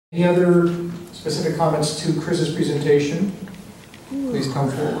Any other specific comments to Chris's presentation? Please come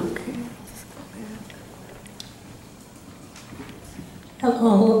forward.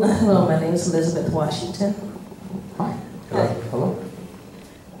 Hello, my name is Elizabeth Washington. Hi. Hello.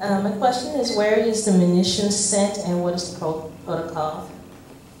 My question is, where is the munitions sent and what is the protocol?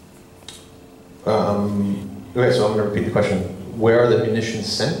 Okay, so I'm going to repeat the question. Where are the munitions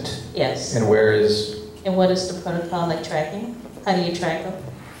sent? Yes. And where is... And what is the protocol, like tracking? How do you track them?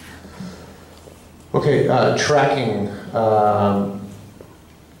 Okay, tracking.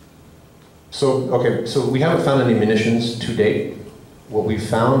 So we haven't found any munitions to date. What we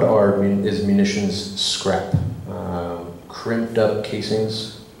found is munitions scrap, crimped up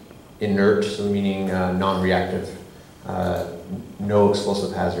casings, inert, so meaning non-reactive, no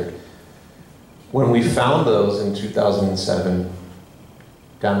explosive hazard. When we found those in 2007,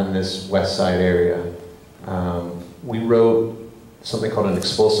 down in this west side area, we wrote something called an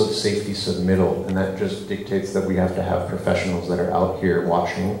explosive safety submittal, and that just dictates that we have to have professionals that are out here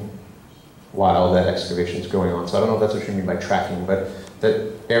watching while that excavation is going on. So I don't know if that's what you mean by tracking, but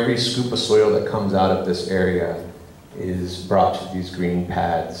that every scoop of soil that comes out of this area is brought to these green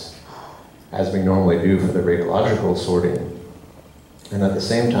pads, as we normally do for the radiological sorting. And at the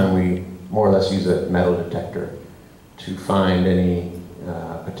same time, we more or less use a metal detector to find any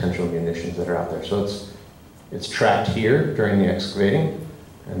potential munitions that are out there. So it's tracked here during the excavating,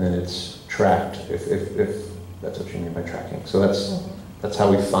 and then it's tracked if that's what you mean by tracking. So that's how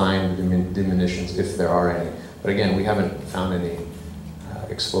we find the munitions, if there are any. But again, we haven't found any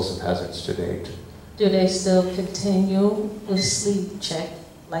explosive hazards to date. Do they still continuously check,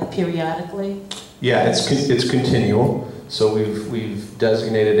 like periodically? Yeah, it's continual. So we've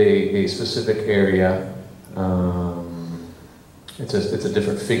designated a specific area. It's a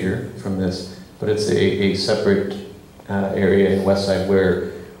different figure from this, but it's a separate area in Westside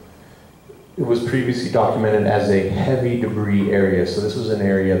where it was previously documented as a heavy debris area. So this was an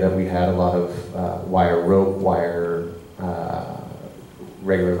area that we had a lot of wire rope,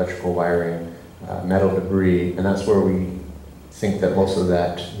 regular electrical wiring, metal debris, and that's where we think that most of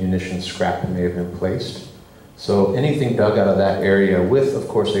that munitions scrap may have been placed. So anything dug out of that area with, of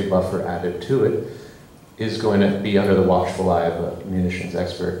course, a buffer added to it is going to be under the watchful eye of a munitions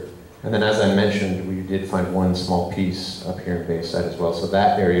expert. And then, as I mentioned, we did find one small piece up here in Bayside as well. So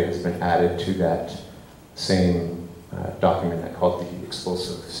that area has been added to that same document I called the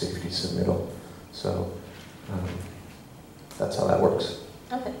explosive safety submittal. So that's how that works.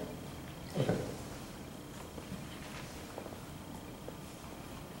 Okay.